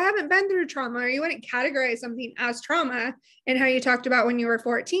people are like, well, I haven't been through trauma, or you wouldn't categorize something as trauma. And how you talked about when you were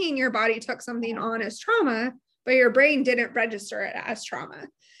 14, your body took something on as trauma, but your brain didn't register it as trauma.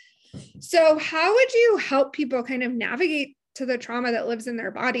 So how would you help people kind of navigate to the trauma that lives in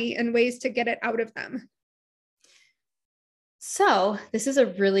their body and ways to get it out of them? So this is a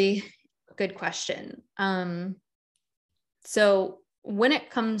really good question. So when it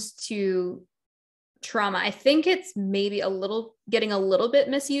comes to trauma, I think it's maybe getting a little bit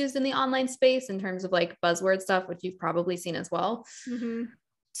misused in the online space in terms of like buzzword stuff, which you've probably seen as well. Mm-hmm.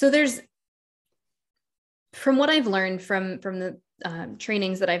 So from what I've learned from the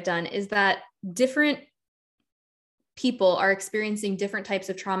trainings that I've done is that different people are experiencing different types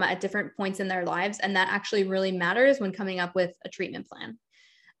of trauma at different points in their lives. And that actually really matters when coming up with a treatment plan.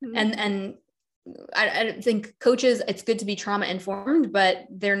 Mm-hmm. And I think coaches, it's good to be trauma informed, but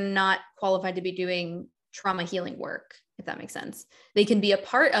they're not qualified to be doing trauma healing work, if that makes sense. They can be a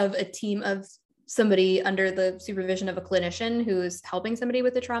part of a team of somebody under the supervision of a clinician who's helping somebody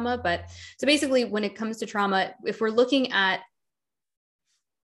with the trauma. But so basically when it comes to trauma, if we're looking at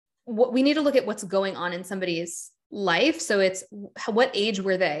what we need to look at what's going on in somebody's life. So it's what age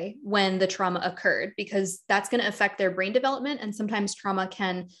were they when the trauma occurred, because that's going to affect their brain development. And sometimes trauma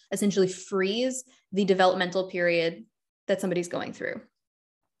can essentially freeze the developmental period that somebody's going through.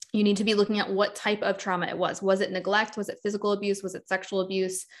 You need to be looking at what type of trauma it was. Was it neglect? Was it physical abuse? Was it sexual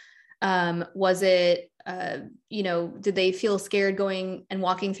abuse? Was it, did they feel scared going and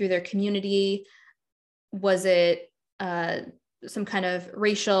walking through their community? Was it, some kind of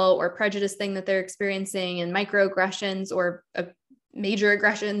racial or prejudice thing that they're experiencing, and microaggressions or major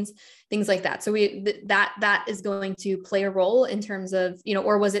aggressions, things like that. So that is going to play a role in terms of,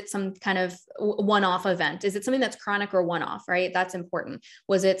 or was it some kind of one-off event? Is it something that's chronic or one-off, right? That's important.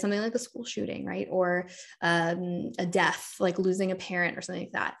 Was it something like a school shooting, right? Or a death, like losing a parent or something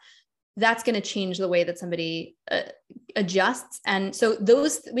like that? That's going to change the way that somebody adjusts. And so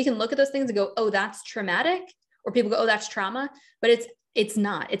we can look at those things and go, oh, that's traumatic. Or people go, oh, that's trauma, but it's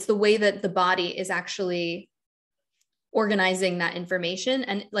not. It's the way that the body is actually organizing that information.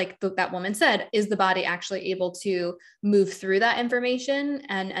 And like that woman said, is the body actually able to move through that information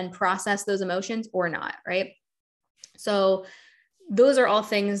and process those emotions or not, right? So those are all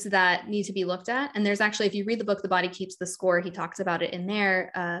things that need to be looked at. And there's actually, if you read the book, The Body Keeps the Score, he talks about it in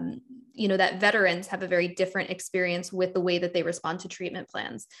there, that veterans have a very different experience with the way that they respond to treatment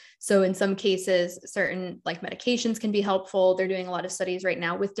plans. So in some cases, certain like medications can be helpful. They're doing a lot of studies right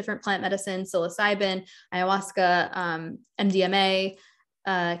now with different plant medicines, psilocybin, ayahuasca, MDMA,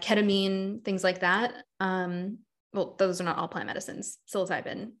 ketamine, things like that. Well, those are not all plant medicines,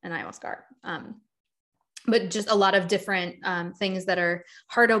 psilocybin and ayahuasca. but just a lot of different things that are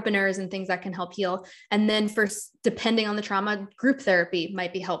heart openers and things that can help heal. And then depending on the trauma, group therapy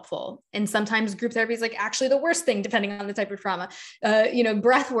might be helpful. And sometimes group therapy is like actually the worst thing, depending on the type of trauma.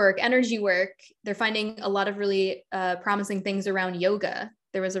 Breath work, energy work. They're finding a lot of really promising things around yoga.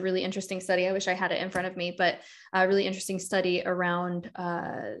 There was a really interesting study. I wish I had it in front of me, but a really interesting study around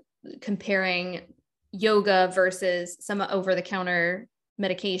comparing yoga versus some over-the-counter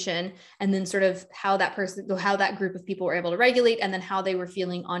medication, and then sort of how that group of people were able to regulate, and then how they were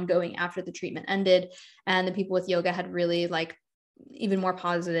feeling ongoing after the treatment ended. And the people with yoga had really like even more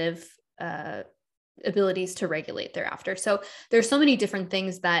positive abilities to regulate thereafter. So there's so many different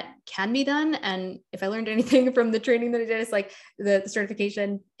things that can be done. And if I learned anything from the training that I did, it's like the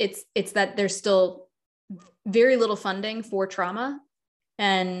certification, it's that there's still very little funding for trauma,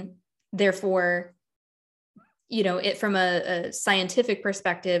 and therefore, it from a scientific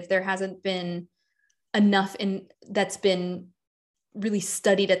perspective, there hasn't been enough that's been really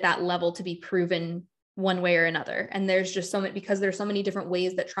studied at that level to be proven one way or another. And there's just because there's so many different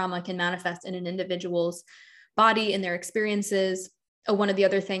ways that trauma can manifest in an individual's body and their experiences. One of the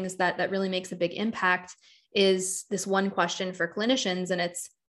other things that really makes a big impact is this one question for clinicians. And it's,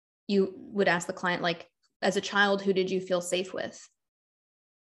 you would ask the client, like, as a child, who did you feel safe with?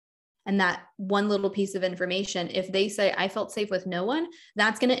 And that one little piece of information, if they say, I felt safe with no one,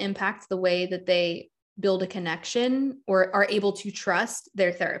 that's going to impact the way that they build a connection or are able to trust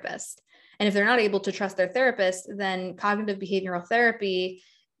their therapist. And if they're not able to trust their therapist, then cognitive behavioral therapy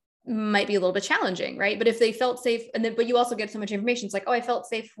might be a little bit challenging, right? But if they felt safe, but you also get so much information. It's like, oh, I felt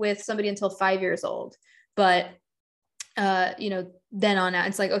safe with somebody until 5 years old. But, then on out,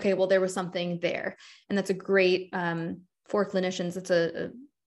 it's like, okay, well, there was something there. And that's a great, for clinicians, it's a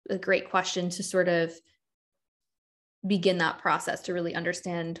great question to sort of begin that process to really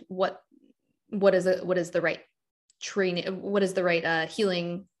understand what is the right training, what is the right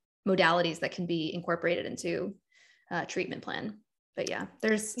healing modalities that can be incorporated into a treatment plan. But yeah,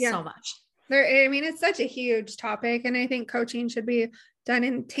 there's so much. It's such a huge topic, and I think coaching should be done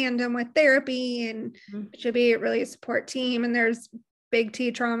in tandem with therapy, and it should be really a support team. And there's big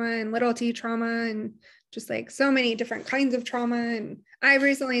T trauma and little T trauma, and just like so many different kinds of trauma. And I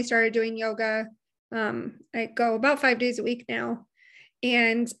recently started doing yoga. I go about 5 days a week now,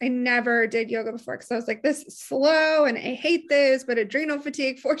 and I never did yoga before because I was like, this is slow and I hate this, but adrenal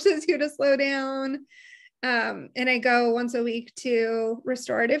fatigue forces you to slow down. And I go once a week to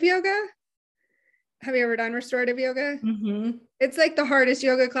restorative yoga. Have you ever done restorative yoga? Mm-hmm. It's like the hardest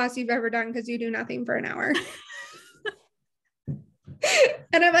yoga class you've ever done because you do nothing for an hour.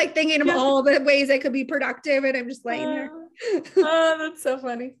 And I'm like thinking of all the ways I could be productive, and I'm just laying there. Oh, that's so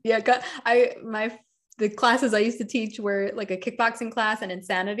funny. Yeah. The classes I used to teach were like a kickboxing class and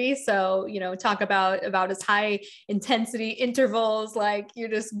insanity. So, talk about as high intensity intervals, like you're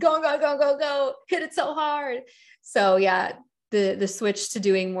just go, hit it so hard. So yeah, the switch to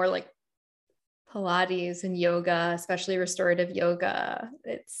doing more like Pilates and yoga, especially restorative yoga,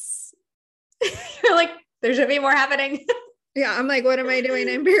 it's you're like, there should be more happening. Yeah, I'm like, what am I doing?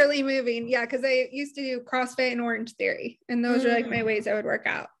 I'm barely moving. Yeah, because I used to do CrossFit and Orange Theory, and those are like my ways I would work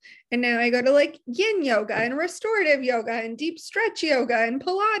out. And now I go to like yin yoga and restorative yoga and deep stretch yoga and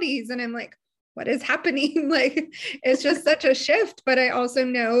Pilates. And I'm like, what is happening? Like, it's just such a shift. But I also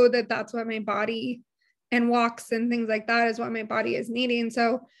know that that's what my body, and walks and things like that, is what my body is needing.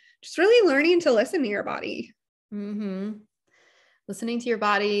 So just really learning to listen to your body. Mm-hmm. Listening to your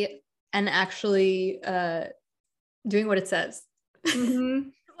body and actually doing what it says. Mm-hmm.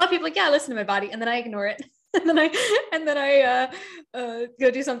 A lot of people are like, yeah, I listen to my body, and then I ignore it. and then I go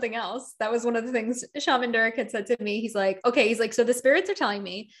do something else. That was one of the things Shaman Durek had said to me. He's like, so the spirits are telling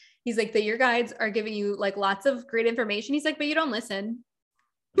me, he's like, that your guides are giving you like lots of great information. He's like, but you don't listen.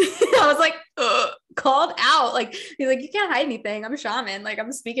 I was like, called out. Like, he's like, you can't hide anything. I'm a shaman. Like,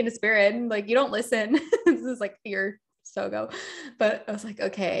 I'm speaking to spirit, and like, you don't listen. This is like your Sogo. But I was like,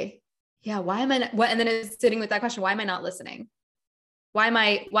 okay. Yeah, why am I not, what? And then it's sitting with that question, why am I not listening? Why am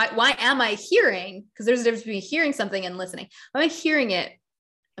I hearing? Because there's a difference between hearing something and listening. Why am I hearing it?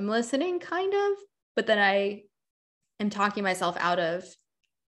 I'm listening kind of, but then I am talking myself out of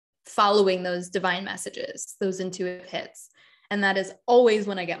following those divine messages, those intuitive hits. And that is always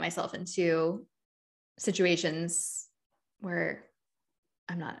when I get myself into situations where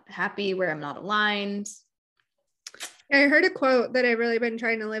I'm not happy, where I'm not aligned. I heard a quote that I've really been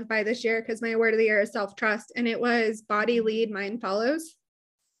trying to live by this year, because my word of the year is self-trust. And it was body lead, mind follows.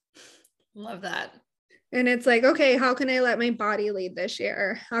 Love that. And it's like, okay, how can I let my body lead this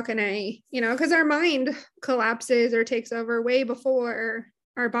year? How can I, because our mind collapses or takes over way before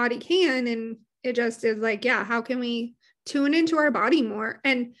our body can. And it just is like, yeah, how can we tune into our body more?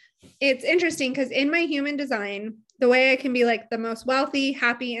 And it's interesting because in my human design, the way I can be like the most wealthy,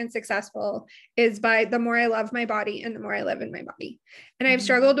 happy, and successful is by the more I love my body and the more I live in my body. And I've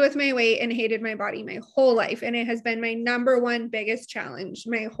struggled with my weight and hated my body my whole life. And it has been my number one biggest challenge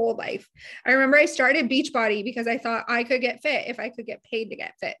my whole life. I remember I started Beachbody because I thought I could get fit if I could get paid to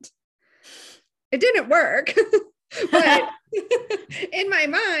get fit. It didn't work, but in my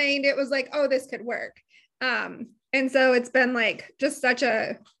mind, it was like, oh, this could work. And so it's been like just such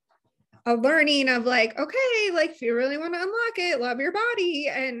a learning of like, okay, like if you really want to unlock it, love your body.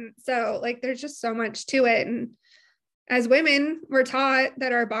 And so like, there's just so much to it. And as women, we're taught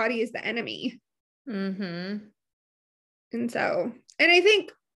that our body is the enemy. Mm-hmm. And so, and I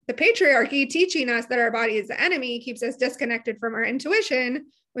think the patriarchy teaching us that our body is the enemy keeps us disconnected from our intuition,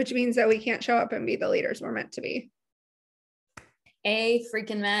 which means that we can't show up and be the leaders we're meant to be.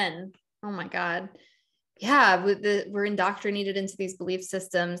 Freaking men. Oh my God. Yeah. We're indoctrinated into these belief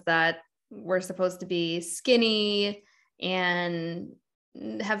systems that we're supposed to be skinny and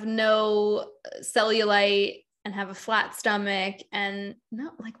have no cellulite and have a flat stomach. And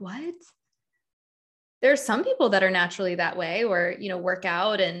no, like what? There are some people that are naturally that way, or, you know, work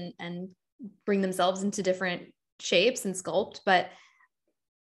out and bring themselves into different shapes and sculpt, but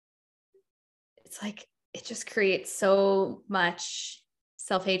it's like, it just creates so much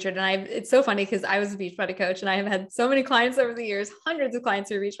self-hatred. And it's so funny because I was a Beachbody coach and I have had so many clients over the years, hundreds of clients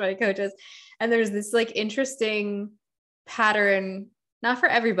who are Beachbody coaches. And there's this like interesting pattern, not for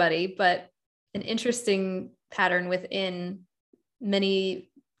everybody, but an interesting pattern within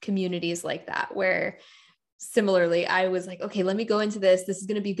many communities like that, where similarly, I was like, okay, let me go into this. This is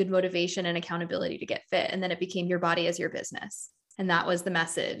going to be good motivation and accountability to get fit. And then it became your body is your business. And that was the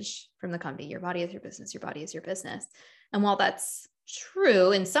message from the company. Your body is your business. Your body is your business. And while that's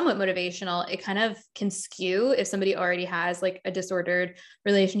true and somewhat motivational, it kind of can skew if somebody already has like a disordered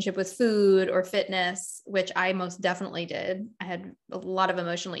relationship with food or fitness, which I most definitely did. I had a lot of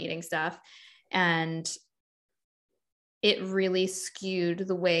emotional eating stuff, and it really skewed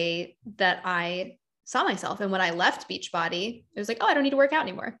the way that I saw myself. And when I left Beachbody, it was like, oh, I don't need to work out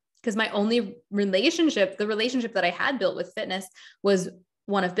anymore. Because my only relationship, the relationship that I had built with fitness, was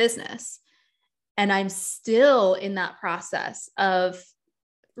one of business. And I'm still in that process of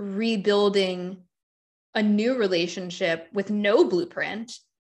rebuilding a new relationship with no blueprint,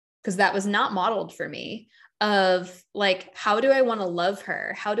 because that was not modeled for me, of like, how do I want to love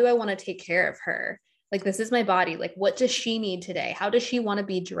her? How do I want to take care of her? Like, this is my body. Like, what does she need today? How does she want to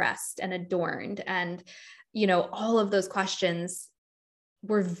be dressed and adorned? And, you know, all of those questions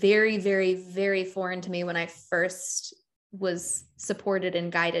were very, very, very foreign to me when I first was supported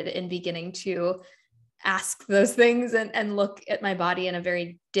and guided in beginning to ask those things and look at my body in a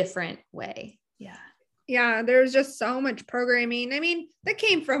very different way. Yeah. Yeah, there's just so much programming. I mean, that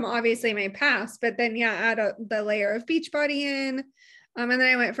came from obviously my past, but then add the layer of Beachbody in. And then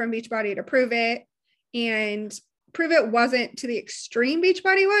I went from Beachbody to Prove It, and Prove It wasn't to the extreme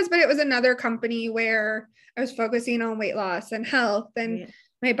Beachbody was, but it was another company where I was focusing on weight loss and health and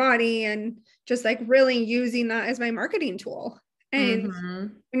my body, and just like really using that as my marketing tool. And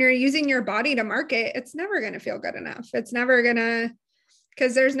when you're using your body to market, it's never going to feel good enough. It's never going to,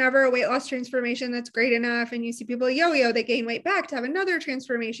 because there's never a weight loss transformation that's great enough. And you see people yo-yo, they gain weight back to have another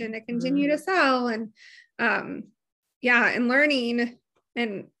transformation to continue to sell. And and learning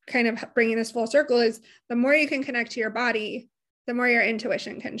and kind of bringing this full circle is the more you can connect to your body, the more your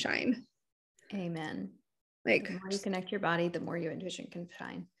intuition can shine. Amen. Like, the more you connect your body, the more your intuition can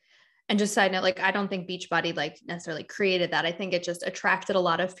shine. And just side note, like, I don't think Beachbody like necessarily created that. I think it just attracted a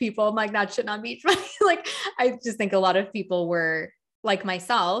lot of people. I'm like, not shitting on Beachbody. Like, I just think a lot of people were like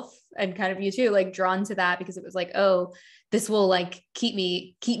myself, and kind of you too, like drawn to that because it was like, oh, this will like keep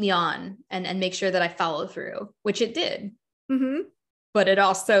me on and make sure that I follow through, which it did. But it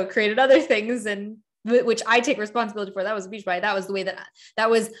also created other things, and which I take responsibility for. That was Beachbody. That was the way that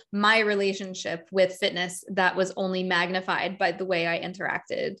was my relationship with fitness. That was only magnified by the way I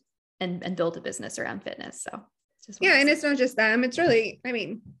interacted and built a business around fitness. So and it's not just them. It's really, I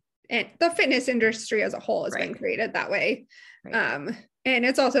mean, and the fitness industry as a whole has been created that way. And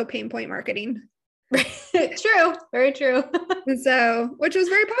it's also pain point marketing. True. Very true. And so, which was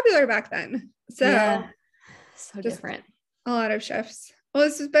very popular back then. So, so different. A lot of shifts. Well,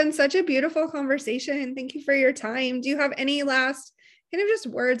 this has been such a beautiful conversation. Thank you for your time. Do you have any last kind of just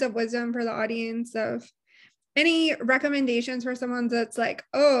words of wisdom for the audience, of any recommendations for someone that's like,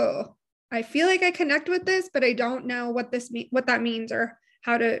 oh, I feel like I connect with this, but I don't know what that means, or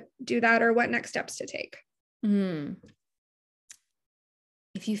how to do that, or what next steps to take?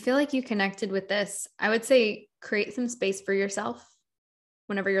 if you feel like you connected with this, I would say create some space for yourself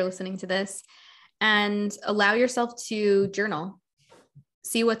whenever you're listening to this and allow yourself to journal,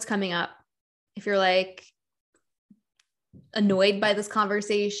 see what's coming up. If you're like annoyed by this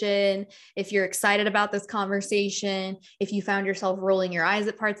conversation, if you're excited about this conversation, if you found yourself rolling your eyes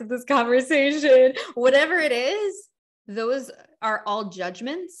at parts of this conversation, whatever it is, those are all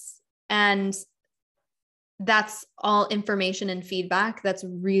judgments. And that's all information and feedback. That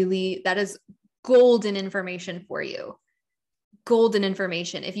is golden information for you. Golden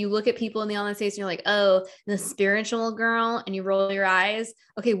information. If you look at people in the online space and you're like, oh, the spiritual girl, and you roll your eyes,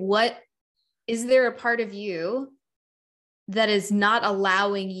 okay, what is there a part of you that is not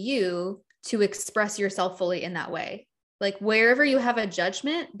allowing you to express yourself fully in that way? Like wherever you have a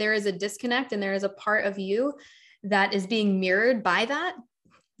judgment, there is a disconnect, and there is a part of you that is being mirrored by that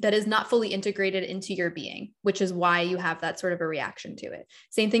is not fully integrated into your being, which is why you have that sort of a reaction to it.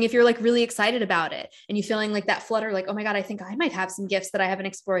 Same thing if you're like really excited about it and you feeling like that flutter, like, oh my God, I think I might have some gifts that I haven't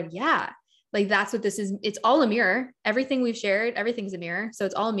explored. Yeah. Like that's what this is. It's all a mirror. Everything we've shared, everything's a mirror. So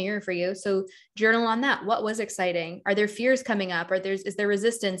it's all a mirror for you. So journal on that. What was exciting? Are there fears coming up? Is there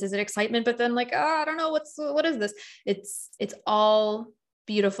resistance? Is it excitement? But then like, oh, I don't know. What is this? It's all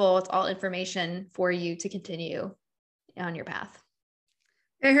beautiful. It's all information for you to continue on your path.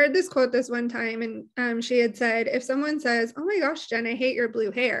 I heard this quote this one time, and she had said, if someone says, oh my gosh, Jen, I hate your blue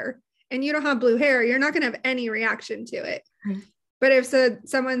hair, and you don't have blue hair, you're not going to have any reaction to it. Right. But if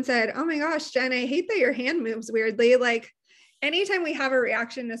someone said, oh my gosh, Jen, I hate that your hand moves weirdly, like anytime we have a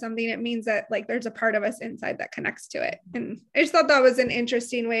reaction to something, it means that like there's a part of us inside that connects to it. And I just thought that was an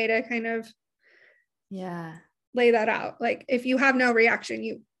interesting way to kind of lay that out. Like if you have no reaction,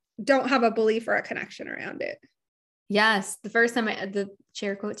 you don't have a belief or a connection around it. Yes. The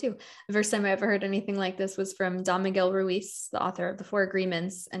share quote too. The first time I ever heard anything like this was from Don Miguel Ruiz, the author of The Four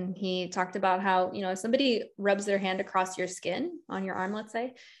Agreements. And he talked about how, if somebody rubs their hand across your skin on your arm, let's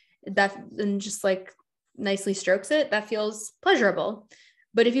say, that and just like nicely strokes it, that feels pleasurable.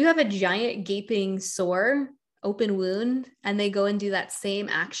 But if you have a giant gaping sore, open wound, and they go and do that same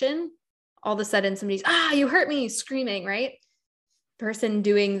action, all of a sudden somebody's, you hurt me, screaming, right? Person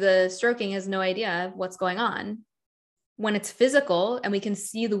doing the stroking has no idea what's going on. When it's physical and we can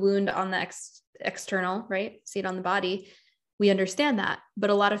see the wound on the external, right? See it on the body, we understand that. But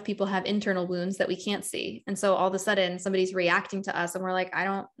a lot of people have internal wounds that we can't see. And so all of a sudden somebody's reacting to us and we're like, I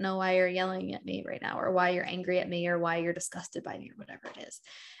don't know why you're yelling at me right now, or why you're angry at me, or why you're disgusted by me, or whatever it is.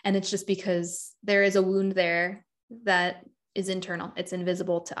 And it's just because there is a wound there that is internal. It's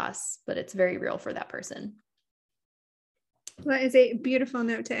invisible to us, but it's very real for that person. That is a beautiful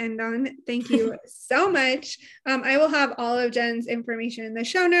note to end on. Thank you so much. I will have all of Jen's information in the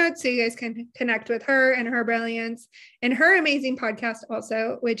show notes so you guys can connect with her and her brilliance and her amazing podcast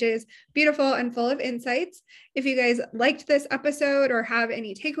also, which is beautiful and full of insights. If you guys liked this episode or have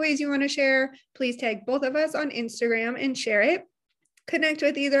any takeaways you want to share, please tag both of us on Instagram and share it. Connect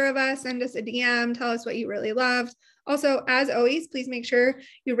with either of us, send us a DM, tell us what you really loved. Also, as always, please make sure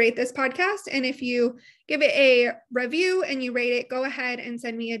you rate this podcast. And if you give it a review and you rate it, go ahead and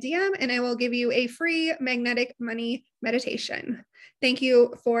send me a DM and I will give you a free magnetic money meditation. Thank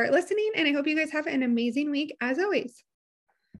you for listening. And I hope you guys have an amazing week as always.